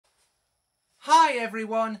Hi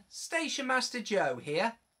everyone, Station Master Joe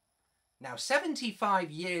here. Now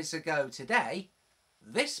 75 years ago today,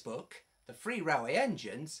 this book, The Three Railway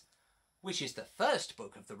Engines, which is the first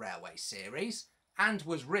book of the Railway series and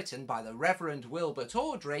was written by the Reverend Wilbert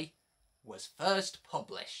Awdry, was first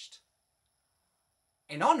published.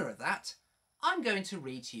 In honour of that, I'm going to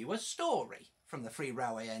read to you a story from The Three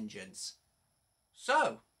Railway Engines.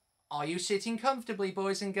 So, are you sitting comfortably,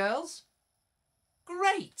 boys and girls?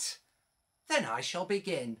 Great! Then I shall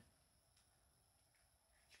begin.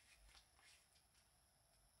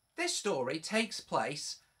 This story takes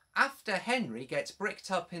place after Henry gets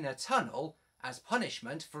bricked up in a tunnel as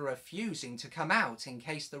punishment for refusing to come out in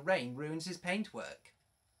case the rain ruins his paintwork.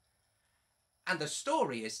 And the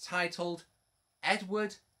story is titled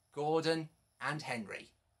Edward, Gordon and Henry.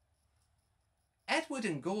 Edward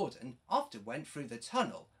and Gordon often went through the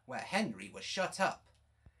tunnel where Henry was shut up.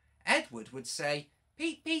 Edward would say,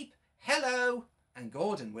 "Peep, peep, hello," and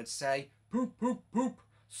Gordon would say, "Poop, poop, poop,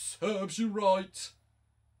 serves you right."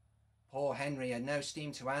 Poor Henry had no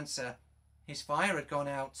steam to answer. His fire had gone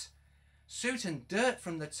out. Soot and dirt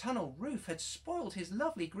from the tunnel roof had spoiled his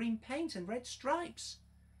lovely green paint and red stripes.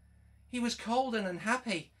 He was cold and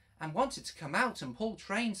unhappy and wanted to come out and pull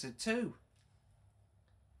trains too.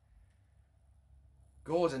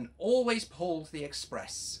 Gordon always pulled the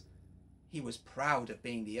express. He was proud of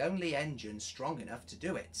being the only engine strong enough to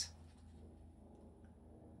do it.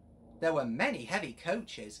 There were many heavy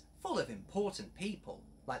coaches full of important people,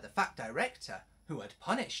 like the fat director who had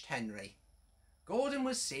punished Henry. Gordon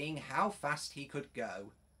was seeing how fast he could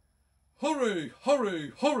go. "Hurry, hurry,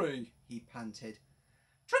 hurry," he panted.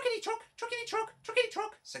 "Truckety-truck, truckety-truck,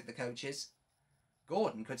 truckety-truck," said the coaches.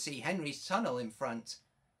 Gordon could see Henry's tunnel in front.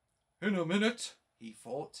 "In a minute," he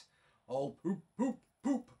thought, "I'll poop, poop,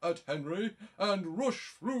 poop at Henry and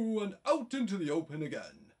rush through and out into the open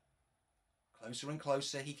again." Closer and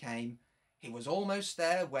closer he came. He was almost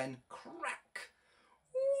there when crack!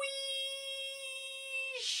 Whee!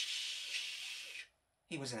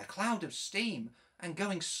 He was in a cloud of steam and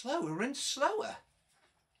going slower and slower.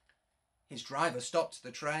 His driver stopped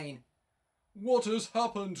the train. "What has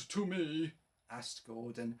happened to me?" asked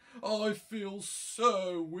Gordon. "I feel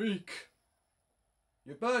so weak."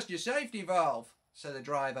 "You burst your safety valve," said the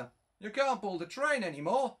driver. "You can't pull the train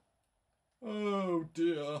anymore." "Oh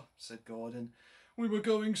dear," said Gordon. "We were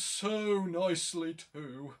going so nicely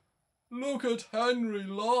too. Look at Henry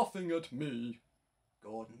laughing at me."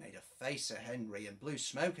 Gordon made a face at Henry and blew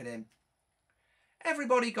smoke at him.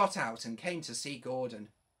 Everybody got out and came to see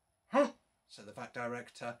Gordon. "Huh," said the fat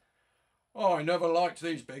director. "I never liked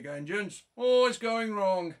these big engines. Always going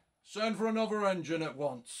wrong. Send for another engine at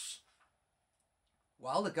once."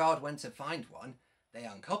 While the guard went to find one, they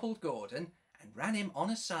uncoupled Gordon and ran him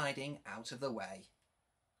on a siding out of the way.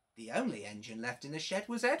 The only engine left in the shed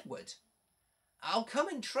was Edward. "I'll come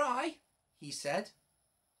and try," he said.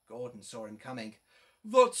 Gordon saw him coming.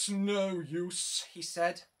 "That's no use," he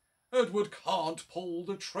said. "Edward can't pull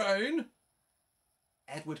the train."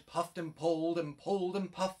 Edward puffed and pulled and pulled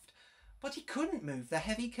and puffed, but he couldn't move the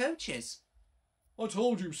heavy coaches. "I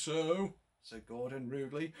told you so," said Gordon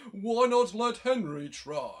rudely. "Why not let Henry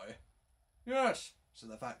try?" "Yes," said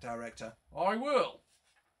the fat director, "I will."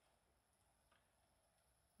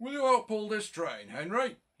 "Will you help pull this train,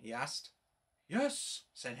 Henry?" he asked. "Yes,"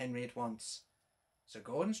 said Henry at once. So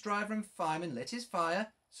Gordon's driver and fireman lit his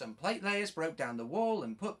fire, some plate layers broke down the wall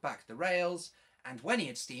and put back the rails, and when he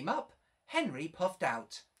had steam up, Henry puffed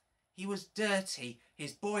out. He was dirty,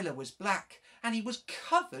 his boiler was black, and he was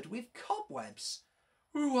covered with cobwebs.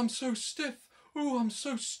 "Ooh, I'm so stiff! Ooh, I'm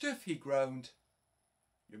so stiff!" he groaned.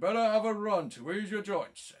 "You better have a run to ease your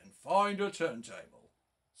joints and find a turntable,"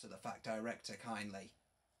 said the fat director kindly.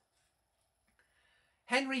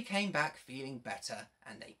 Henry came back feeling better,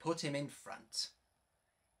 and they put him in front.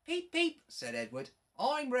 "Peep, peep," said Edward.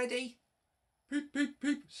 "I'm ready." "Peep, peep,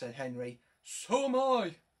 peep," said Henry. "So am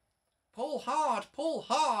I." "Pull hard, pull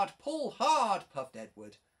hard, pull hard," puffed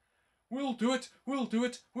Edward. "We'll do it, we'll do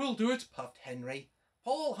it, we'll do it," puffed Henry.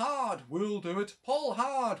 "Pull hard, we'll do it, pull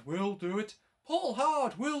hard, we'll do it, pull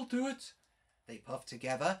hard, we'll do it." They puffed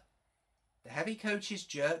together. The heavy coaches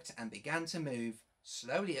jerked and began to move,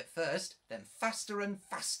 slowly at first, then faster and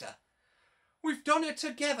faster. "We've done it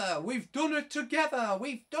together, we've done it together,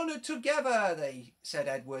 we've done it together," they said,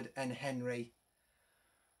 Edward and Henry.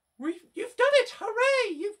 "You've done it,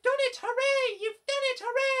 hooray! You've done it, hooray! You've done it,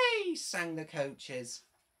 hooray!" sang the coaches.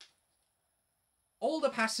 All the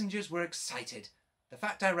passengers were excited. The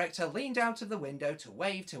fat director leaned out of the window to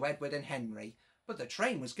wave to Edward and Henry, but the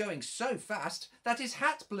train was going so fast that his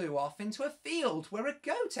hat blew off into a field where a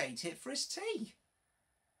goat ate it for his tea.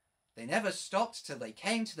 They never stopped till they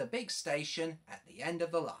came to the big station at the end of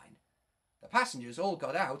the line. The passengers all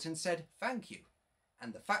got out and said thank you,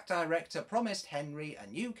 and the fat director promised Henry a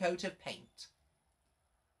new coat of paint.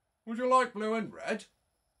 "Would you like blue and red?"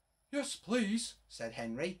 "Yes, please," said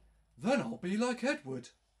Henry. "Then I'll be like Edward."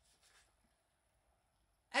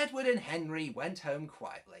 Edward and Henry went home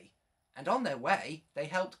quietly, and on their way they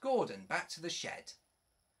helped Gordon back to the shed.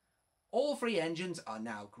 All three engines are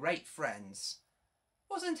now great friends.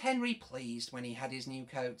 Wasn't Henry pleased when he had his new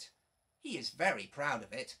coat? He is very proud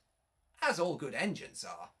of it, as all good engines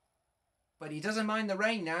are. But he doesn't mind the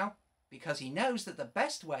rain now, because he knows that the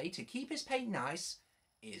best way to keep his paint nice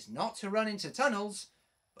is not to run into tunnels,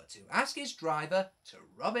 but to ask his driver to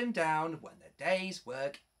rub him down when the day's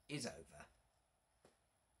work is over.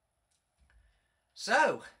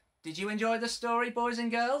 So, did you enjoy the story, boys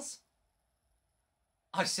and girls?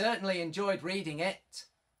 I certainly enjoyed reading it.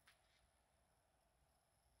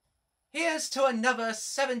 Here's to another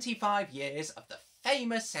 75 years of the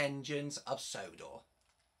famous engines of Sodor.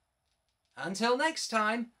 Until next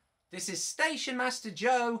time, this is Station Master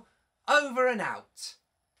Joe, over and out.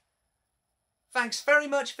 Thanks very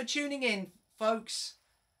much for tuning in, folks.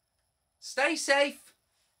 Stay safe,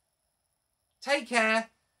 take care,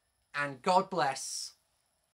 and God bless.